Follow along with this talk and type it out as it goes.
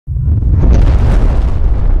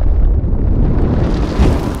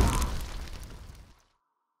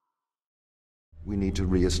to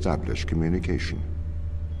re-establish communication.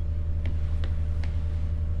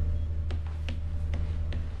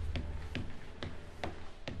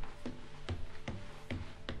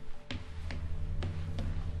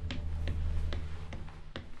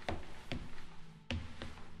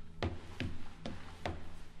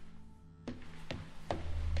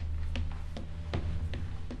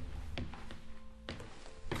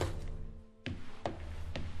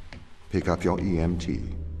 Pick up your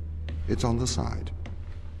EMT. It's on the side.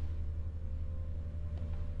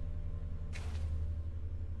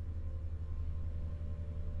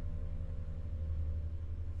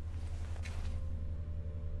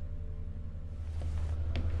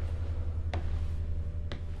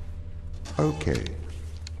 Okay.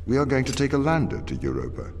 We are going to take a lander to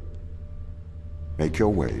Europa. Make your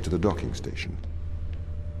way to the docking station.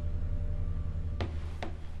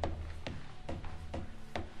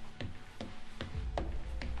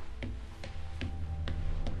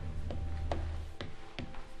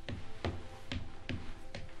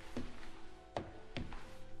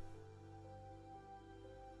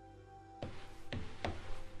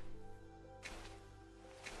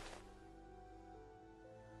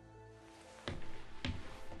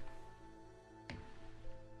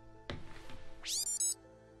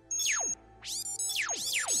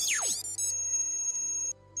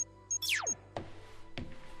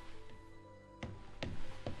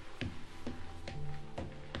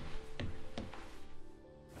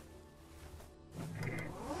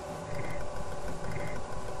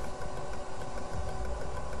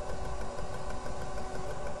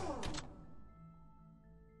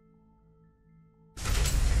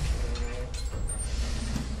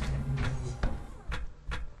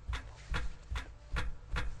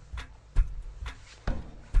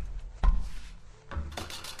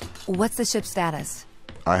 What's the ship's status?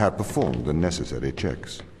 I have performed the necessary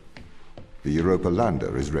checks. The Europa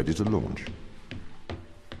lander is ready to launch.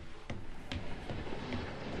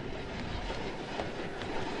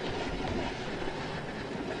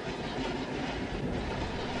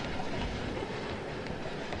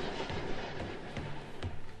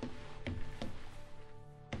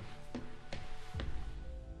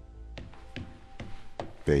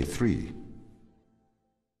 Bay 3.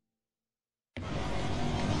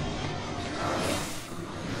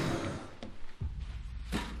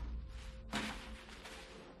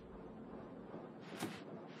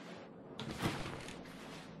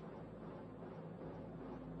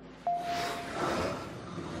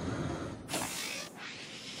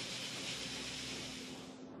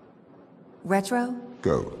 Retro?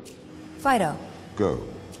 Go. Fido? Go.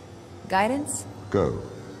 Guidance? Go.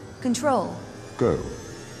 Control? Go.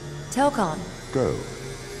 Telcom? Go.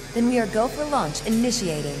 Then we are go for launch,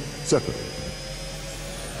 initiating. Separate.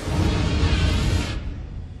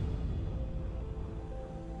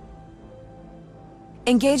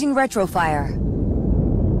 Engaging retrofire.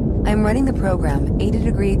 I'm running the program,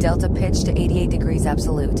 80-degree delta pitch to 88 degrees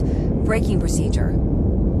absolute. Braking procedure.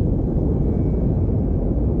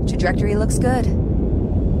 Trajectory looks good.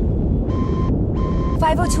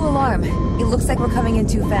 502 alarm. It looks like we're coming in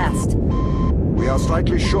too fast. We are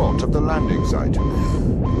slightly short of the landing site.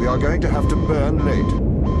 We are going to have to burn late.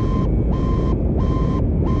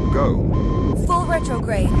 Go. Full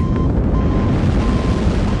retrograde.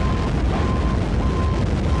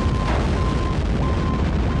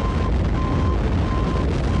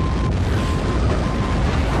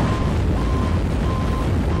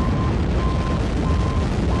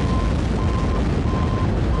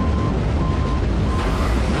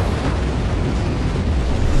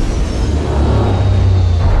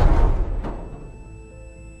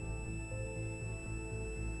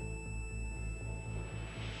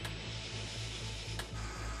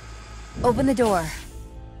 Open the door.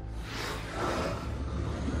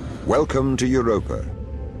 Welcome to Europa.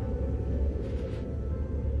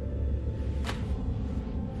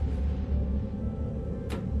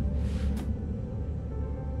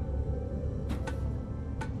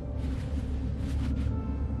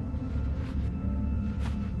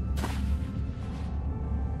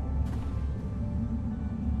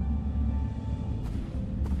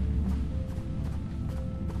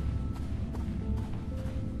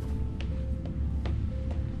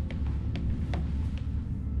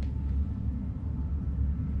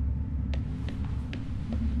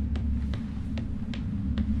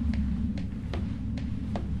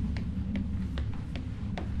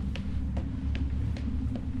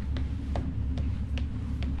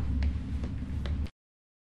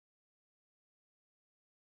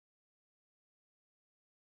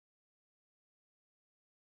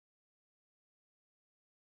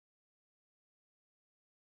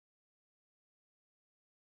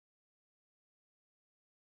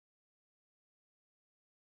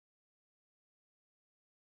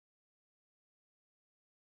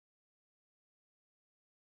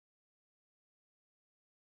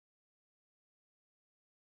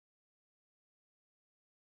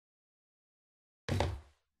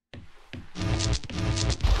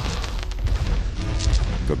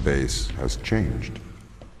 The base has changed.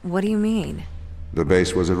 What do you mean? The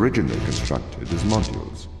base was originally constructed as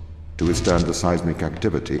modules to withstand the seismic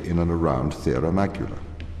activity in and around Thera Macula.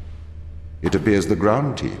 It appears the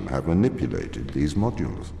ground team have manipulated these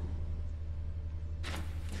modules.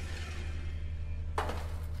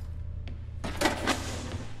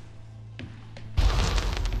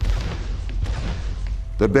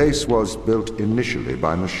 The base was built initially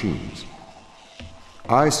by machines.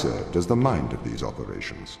 I served as the mind of these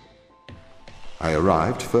operations. I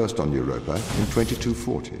arrived first on Europa in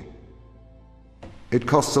 2240. It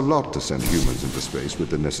costs a lot to send humans into space with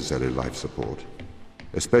the necessary life support,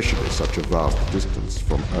 especially such a vast distance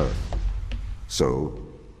from Earth. So,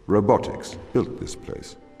 robotics built this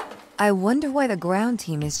place. I wonder why the ground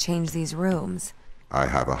team has changed these rooms. I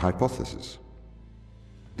have a hypothesis.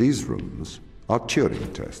 These rooms are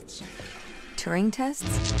Turing tests. Turing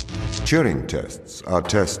tests? Turing tests are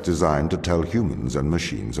tests designed to tell humans and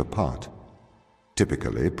machines apart.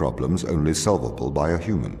 Typically, problems only solvable by a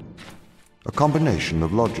human. A combination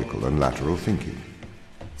of logical and lateral thinking.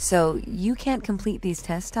 So, you can't complete these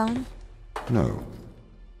tests, Tom? No.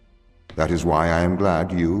 That is why I am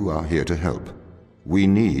glad you are here to help. We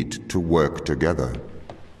need to work together.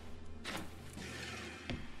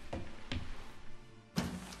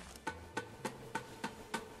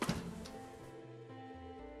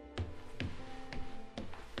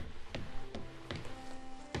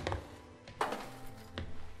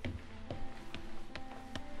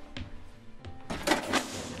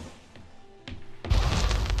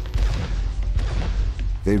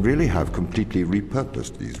 They really have completely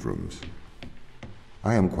repurposed these rooms.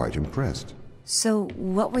 I am quite impressed. So,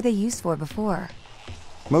 what were they used for before?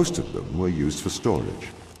 Most of them were used for storage.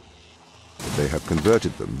 But they have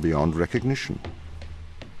converted them beyond recognition.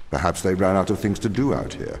 Perhaps they ran out of things to do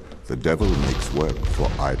out here. The devil makes work for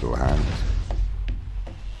idle hands.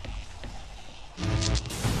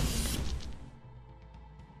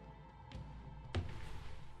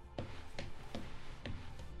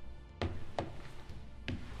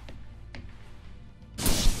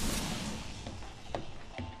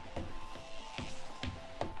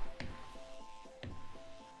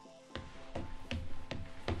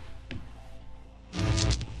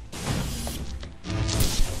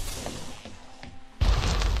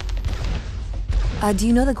 Do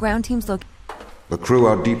you know the ground team's look? The crew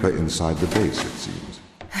are deeper inside the base, it seems.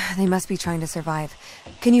 They must be trying to survive.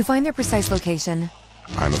 Can you find their precise location?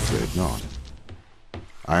 I'm afraid not.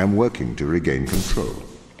 I am working to regain control.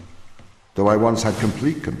 Though I once had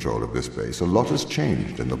complete control of this base, a lot has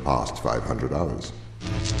changed in the past 500 hours.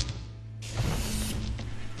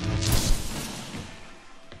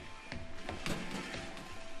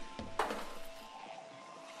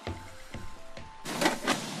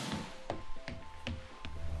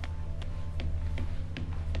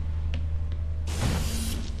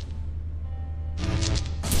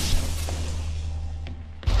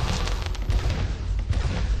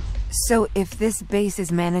 So, if this base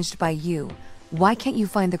is managed by you, why can't you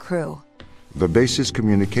find the crew? The base's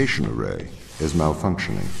communication array is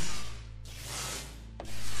malfunctioning.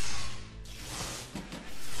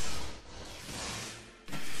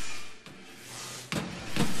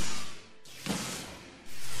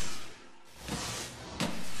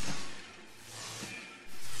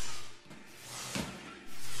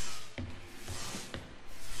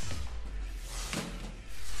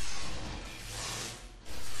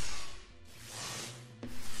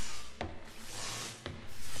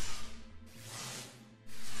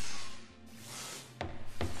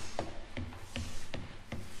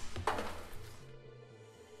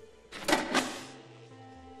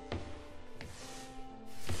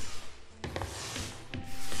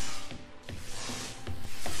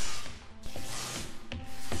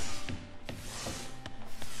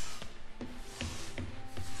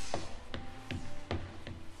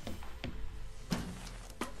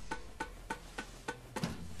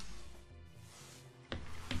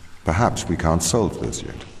 Perhaps we can't solve this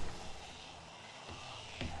yet.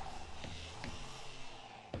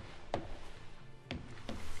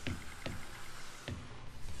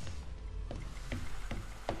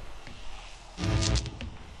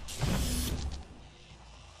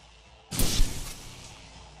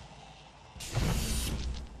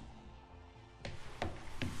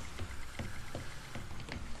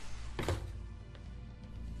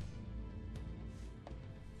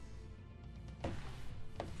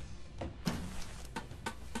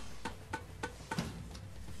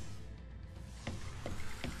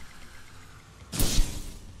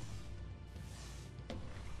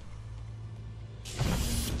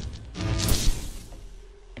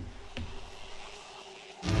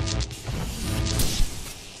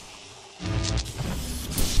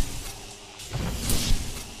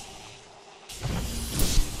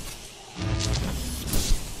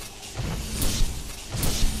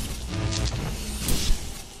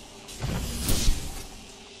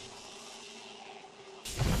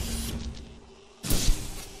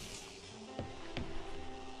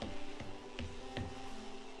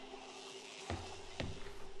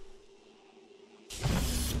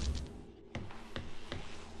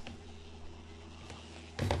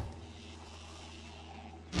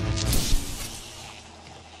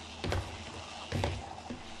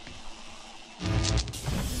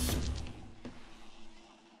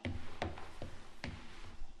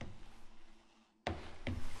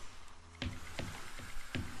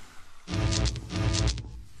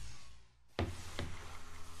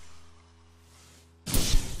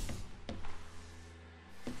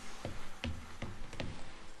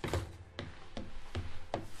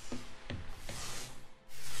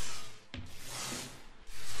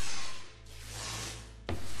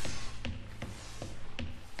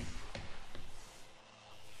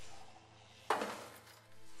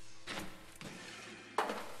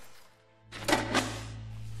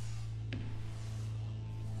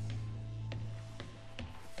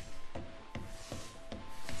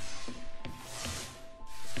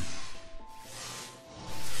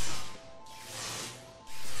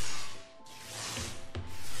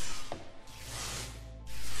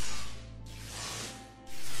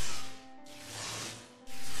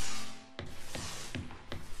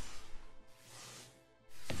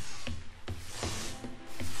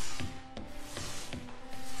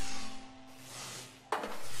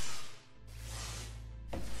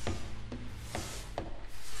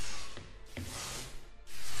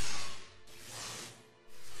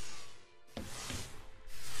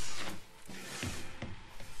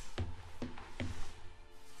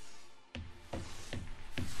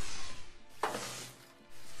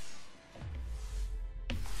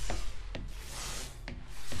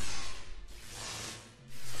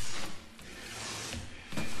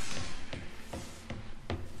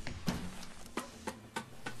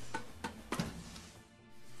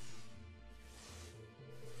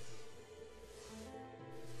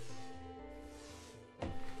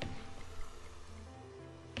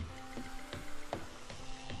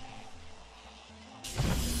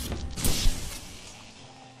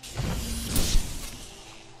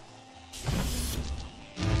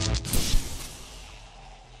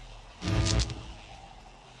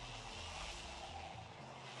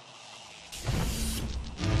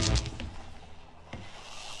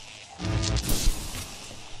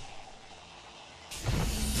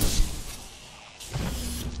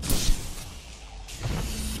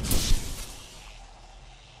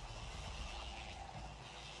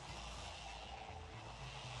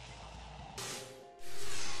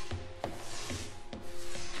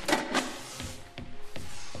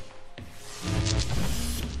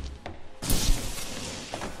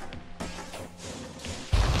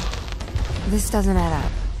 This doesn't add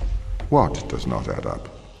up. What does not add up?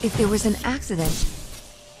 If there was an accident,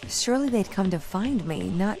 surely they'd come to find me,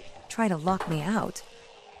 not try to lock me out.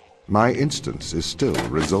 My instance is still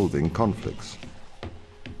resolving conflicts.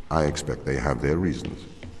 I expect they have their reasons.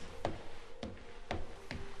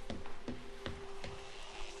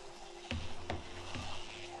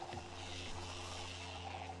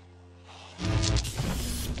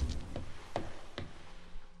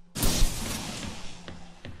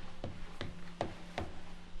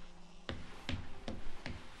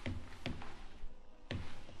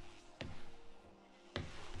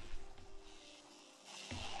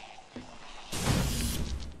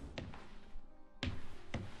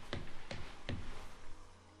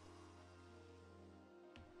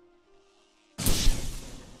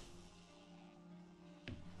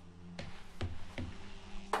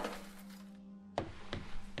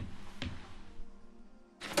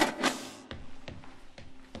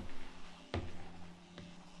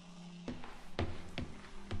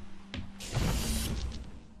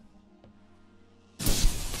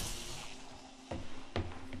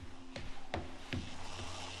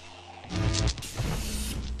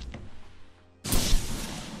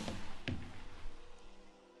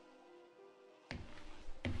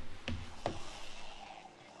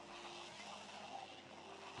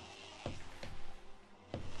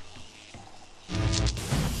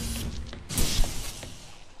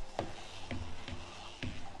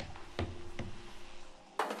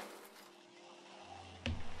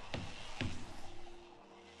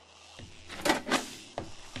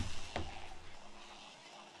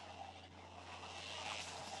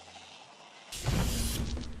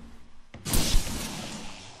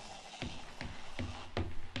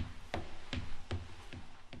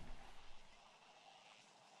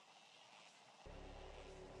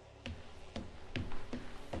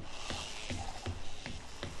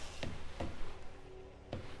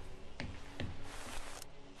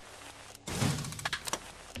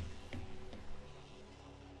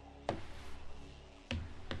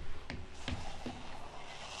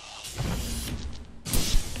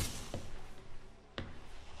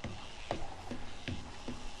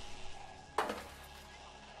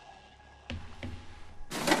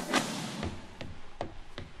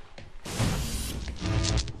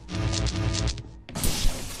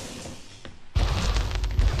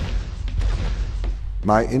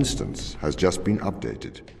 My instance has just been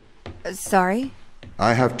updated. Sorry?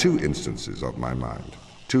 I have two instances of my mind,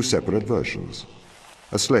 two separate versions.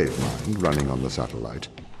 A slave mind running on the satellite,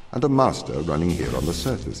 and a master running here on the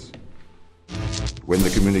surface. When the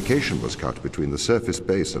communication was cut between the surface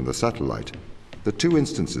base and the satellite, the two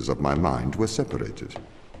instances of my mind were separated.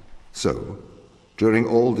 So, during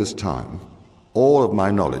all this time, all of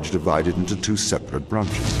my knowledge divided into two separate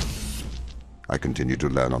branches. I continue to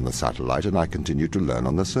learn on the satellite, and I continue to learn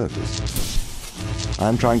on the surface. I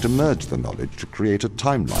am trying to merge the knowledge to create a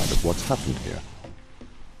timeline of what's happened here.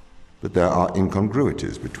 But there are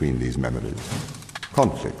incongruities between these memories,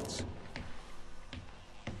 conflicts.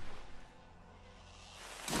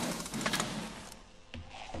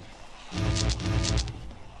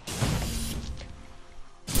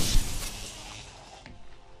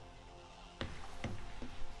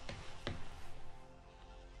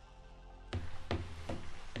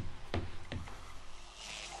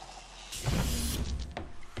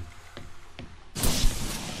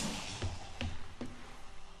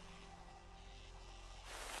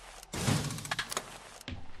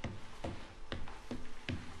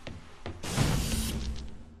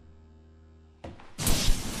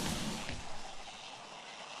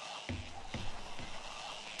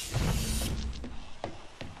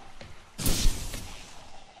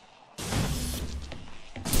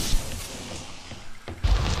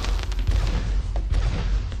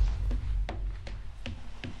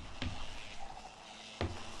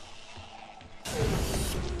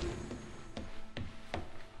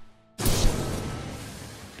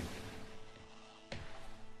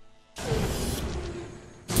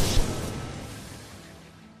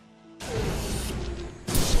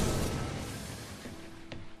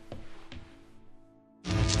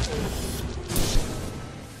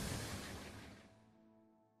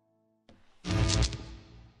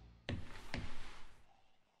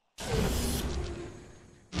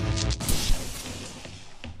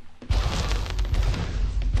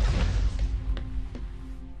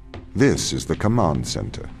 This is the command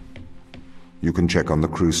center. You can check on the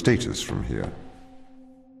crew status from here.